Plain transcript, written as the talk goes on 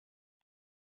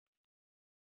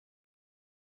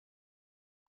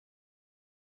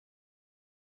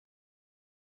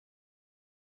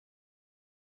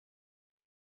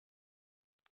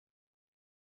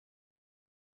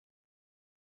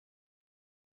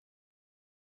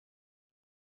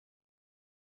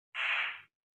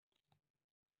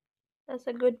That's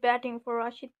a good batting for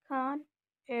Rashid Khan.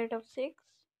 8 of 6.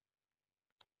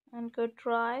 And good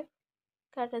drive.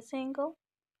 Cut a single.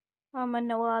 Ahmed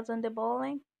Nawaz on the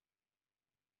bowling.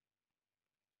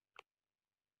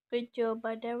 Good job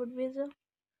by David Weasel.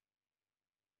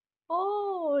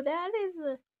 Oh, that is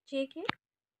a cheeky.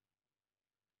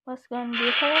 What's going to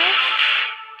be here?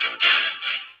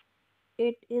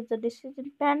 It is a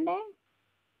decision pending.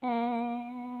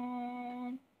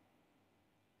 And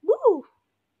woo!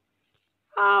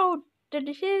 Out! The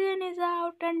decision is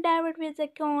out, and David Weasel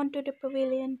gone to the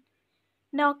pavilion.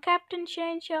 Now Captain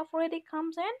Shaheen Shafridi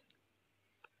comes in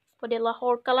for the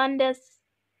Lahore Qalandars.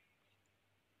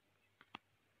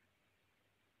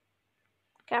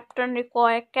 Captain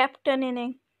require captain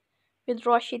inning with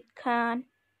Rashid Khan.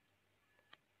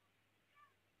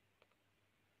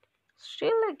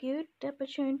 Still a good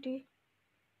opportunity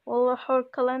for Lahore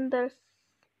Qalandars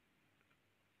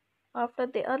after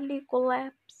the early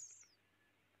collapse.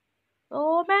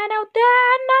 Oh man, out there,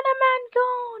 another man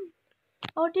gone.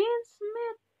 Oh, Dean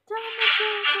Smith,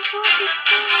 damages Rashid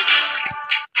Khan.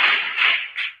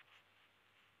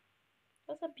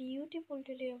 That's a beautiful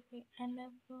delivery and a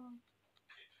goal.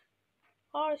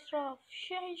 Horse off,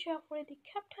 Shaheen Shafridi,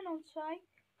 captain on strike.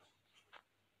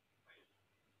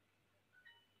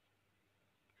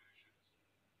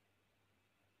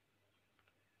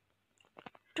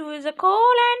 Two is a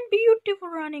call and beautiful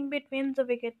running between the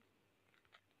wicket.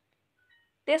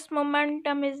 This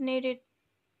momentum is needed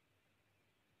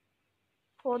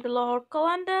for the Lahore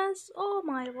Qalandars. Oh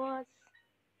my word.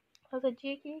 That's a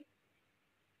cheeky.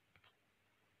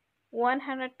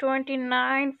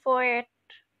 129 for it.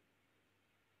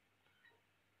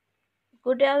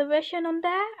 Good elevation on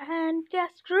that and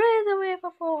just straight away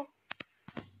for 4.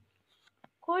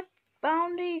 Good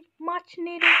boundary, much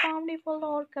needed boundary for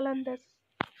Lahore Qalandars.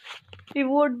 We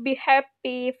would be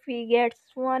happy if he gets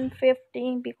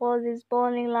 115 because his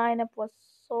bowling lineup was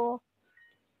so.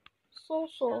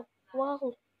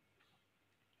 Wow.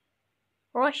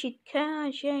 Rashid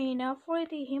Khan, Shaheen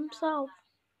Afridi himself,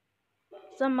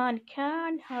 Zaman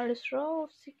Khan, Haris Rao,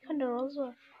 Sikandar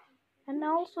also, and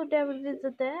also David is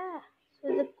there. So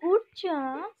there's a good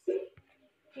chance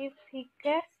if he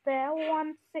gets there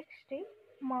 160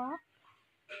 mark.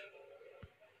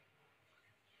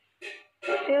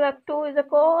 Still up 2 is a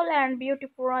goal and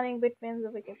beautiful running between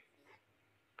the wickets.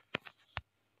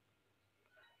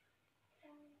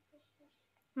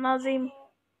 Naseem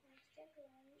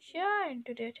Shaheen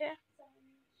to the attack.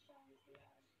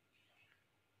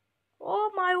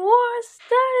 Oh my words,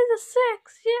 that is a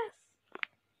 6, yes.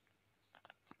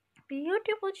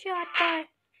 Beautiful shot by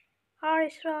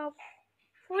Haris Rao.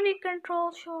 Fully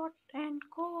controlled shot and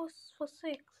goes for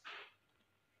 6.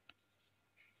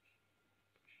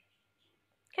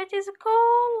 Catches a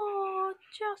call or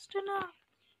just enough.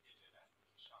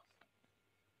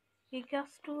 He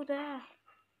gets to there.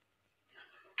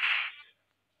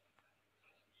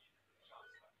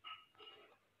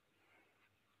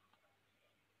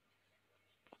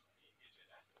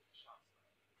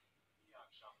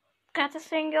 Catch a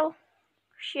single.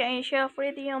 Shaheen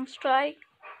Shafridi on strike.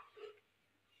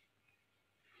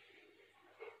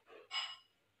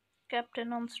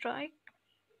 Captain on strike.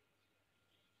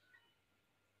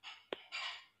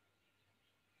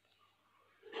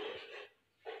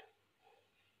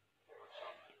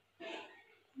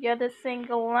 Yeah, the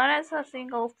single. One is a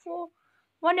single.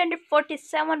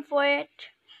 147 for it.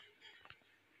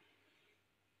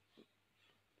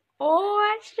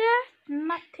 Oh, that's that?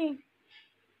 Nothing.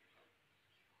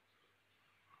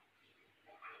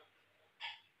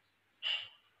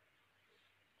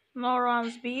 No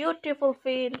runs. Beautiful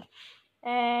field.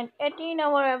 And 18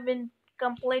 hours have been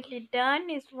completely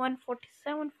done. Is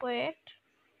 147 for it.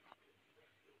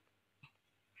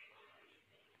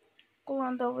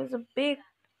 Qalandars is a big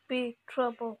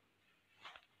trouble.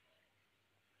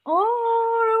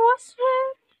 Oh, it was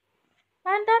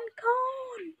red and then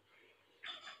gone.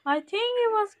 I think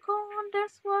it was gone.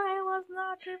 That's why I was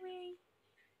not reviewing.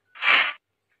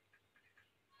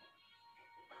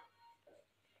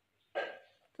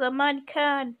 Zaman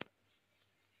Khan.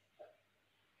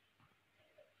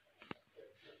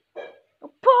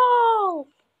 Paul!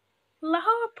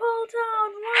 Lahore pulled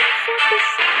down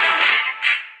 147.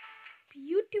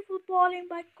 Beautiful bowling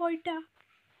by Quetta.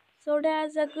 So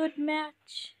that's a good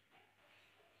match.